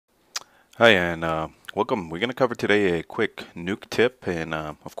Hi, and welcome. We're going to cover today a quick Nuke tip and,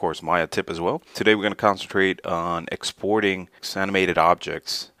 of course, Maya tip as well. Today, we're going to concentrate on exporting animated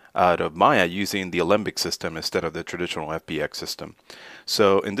objects out of Maya using the Alembic system instead of the traditional FBX system.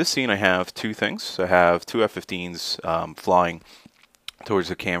 So, in this scene, I have two things. I have two F-15s flying towards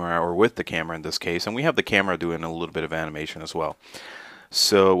the camera, or with the camera in this case, and we have the camera doing a little bit of animation as well.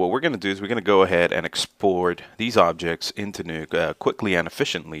 So what we're going to do is we're going to go ahead and export these objects into Nuke quickly and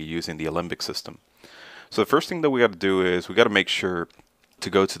efficiently using the Alembic system. So the first thing that we got to do is we got to make sure to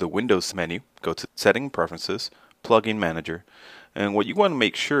go to the Windows menu, go to Setting Preferences, Plugin Manager, and what you want to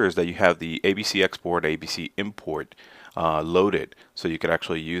make sure is that you have the ABC Export, ABC Import loaded so you could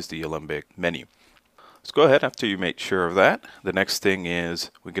actually use the Alembic menu. Let's go ahead after you make sure of that. The next thing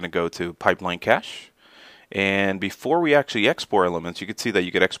is we're going to go to Pipeline Cache. And before we actually export elements, you can see that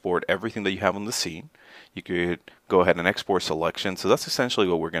you could export everything that you have on the scene. You could go ahead and export selection. So that's essentially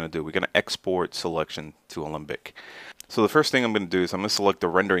what we're going to do. We're going to export selection to Alembic. So the first thing I'm going to do is I'm going to select the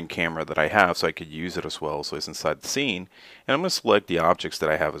rendering camera that I have so I could use it as well. So it's inside the scene. And I'm going to select the objects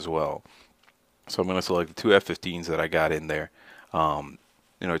that I have as well. So I'm going to select the two F-15s that I got in there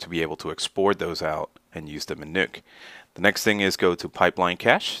in order to be able to export those out and use them in Nuke. The next thing is go to Pipeline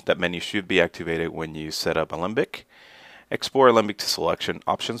Cache. That menu should be activated when you set up Alembic. Export Alembic to Selection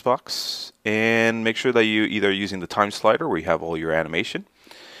Options box, and make sure that you either using the time slider where you have all your animation,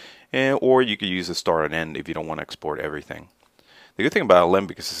 or you could use the start and end if you don't want to export everything. The good thing about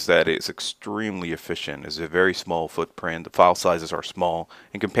Alembic is that it's extremely efficient. It's a very small footprint. The file sizes are small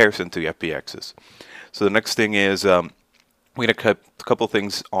in comparison to FBXs. So the next thing is we're going to cut a couple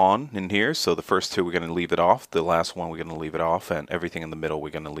things on in here. So the first two we're going to leave it off. The last one we're going to leave it off, and everything in the middle we're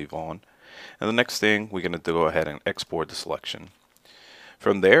going to leave on. And the next thing we're going to go ahead and export the selection.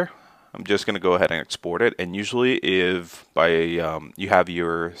 From there, I'm just going to go ahead and export it. And usually if you have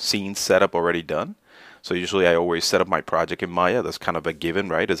your scene setup already done, so usually I always set up my project in Maya. That's kind of a given,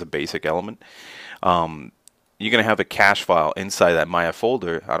 right, as a basic element. You're going to have a cache file inside that Maya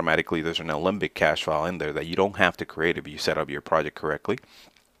folder. Automatically, there's an Alembic cache file in there that you don't have to create if you set up your project correctly.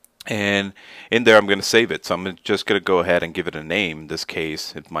 And in there, I'm going to save it. So I'm just going to go ahead and give it a name. In this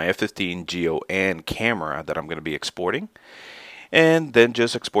case, it's my F-15 Geo and camera that I'm going to be exporting. And then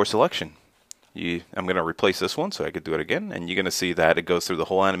just export selection. I'm going to replace this one so I could do it again. And you're going to see that it goes through the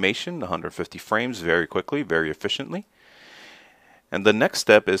whole animation, 150 frames, very quickly, very efficiently. And the next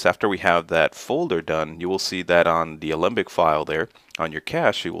step is after we have that folder done, you will see that on the Alembic file there, on your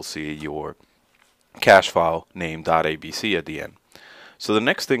cache, you will see your cache file named .abc at the end. So the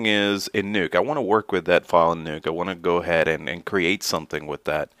next thing is in Nuke. I want to work with that file in Nuke. I want to go ahead and create something with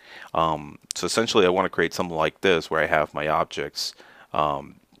that. So essentially I want to create something like this where I have my objects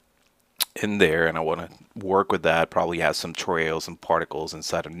in there, and I want to work with that, probably add some trails and particles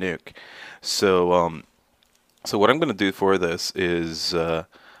inside of Nuke. So what I'm going to do for this is I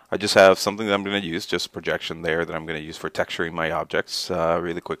just have something that I'm going to use, just a projection there that I'm going to use for texturing my objects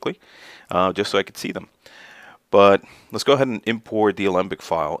really quickly, just so I can see them. But let's go ahead and import the Alembic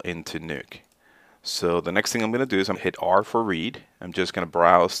file into Nuke. So the next thing I'm going to do is I'm going to hit R for read. I'm just going to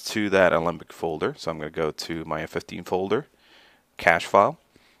browse to that Alembic folder. So I'm going to go to my F-15 folder, cache file,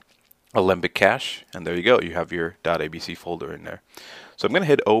 Alembic cache, and there you go. You have your .abc folder in there. So I'm going to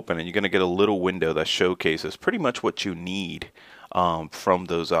hit open, and you're going to get a little window that showcases pretty much what you need from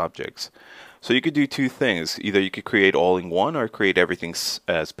those objects. So you could do two things. Either you could create all in one or create everything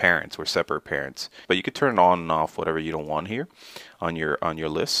as parents or separate parents. But you could turn on and off whatever you don't want here on your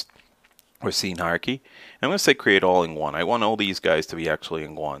list or scene hierarchy. And I'm going to say create all in one. I want all these guys to be actually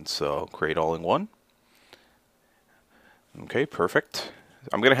in one. So create all in one. Okay, perfect.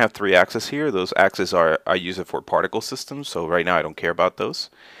 I'm going to have 3 axes here. Those axes I use it for particle systems. So right now I don't care about those.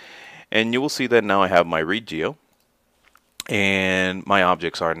 And you will see that now I have my read geo. And my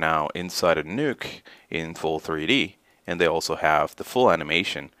objects are now inside of Nuke in full 3D, and they also have the full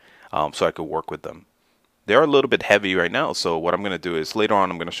animation, so I could work with them. They are a little bit heavy right now, so what I'm going to do is later on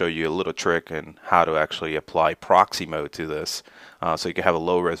I'm going to show you a little trick on how to actually apply proxy mode to this, so you can have a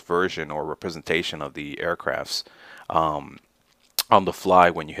low-res version or representation of the aircrafts on the fly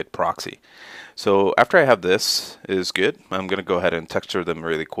when you hit proxy. So after I have this is good, I'm going to go ahead and texture them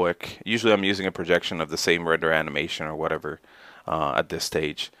really quick. Usually I'm using a projection of the same render animation or whatever at this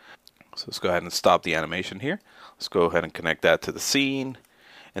stage. So let's go ahead and stop the animation here. Let's go ahead and connect that to the scene.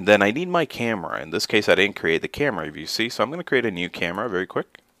 And then I need my camera. In this case I didn't create the camera, if you see, so I'm going to create a new camera very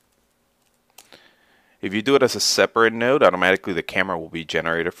quick. If you do it as a separate node, automatically the camera will be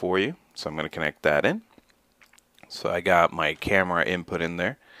generated for you. So I'm going to connect that in. So I got my camera input in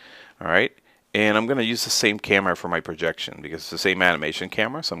there. Alright. And I'm going to use the same camera for my projection because it's the same animation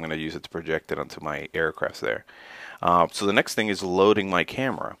camera, so I'm going to use it to project it onto my aircraft there. So the next thing is loading my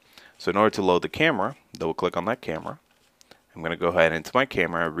camera. So in order to load the camera, double click on that camera. I'm going to go ahead into my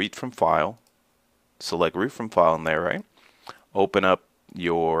camera, read from file, select read from file in there, right? Open up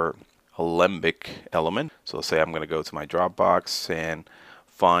your Alembic element. So let's say I'm going to go to my Dropbox and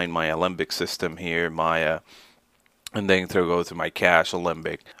find my Alembic system here, Maya, and then go to my cache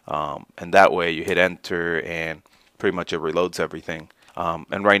Alembic, and that way you hit enter and pretty much it reloads everything.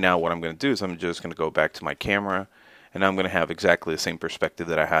 And right now what I'm going to do is I'm just going to go back to my camera, and I'm going to have exactly the same perspective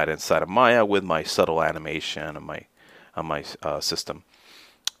that I had inside of Maya with my subtle animation on my system.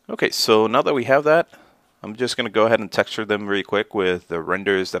 Okay, so now that we have that, I'm just going to go ahead and texture them really quick with the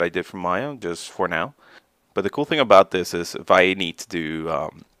renders that I did from Maya just for now. But the cool thing about this is if I need to do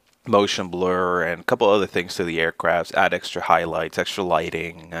motion blur and a couple other things to the aircraft, add extra highlights, extra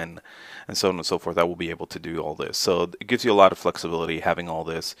lighting, and so on and so forth, I will be able to do all this. So it gives you a lot of flexibility having all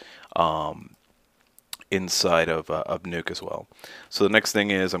this inside of Nuke as well. So the next thing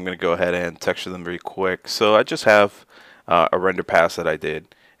is I'm going to go ahead and texture them very quick. So I just have a render pass that I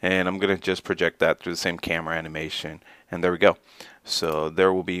did, and I'm going to just project that through the same camera animation, and there we go. So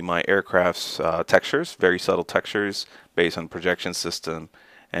there will be my aircraft's textures, very subtle textures based on projection system,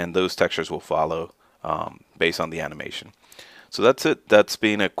 and those textures will follow based on the animation. So that's it. That's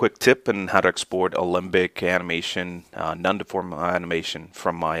been a quick tip on how to export Alembic animation, non-deformable animation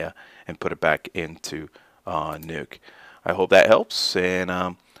from Maya and put it back into Nuke. I hope that helps, and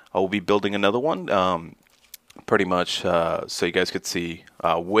I will be building another one pretty much so you guys could see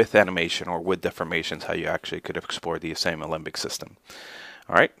with animation or with deformations how you actually could export the same Alembic system.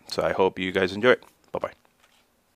 All right, so I hope you guys enjoy it. Bye-bye.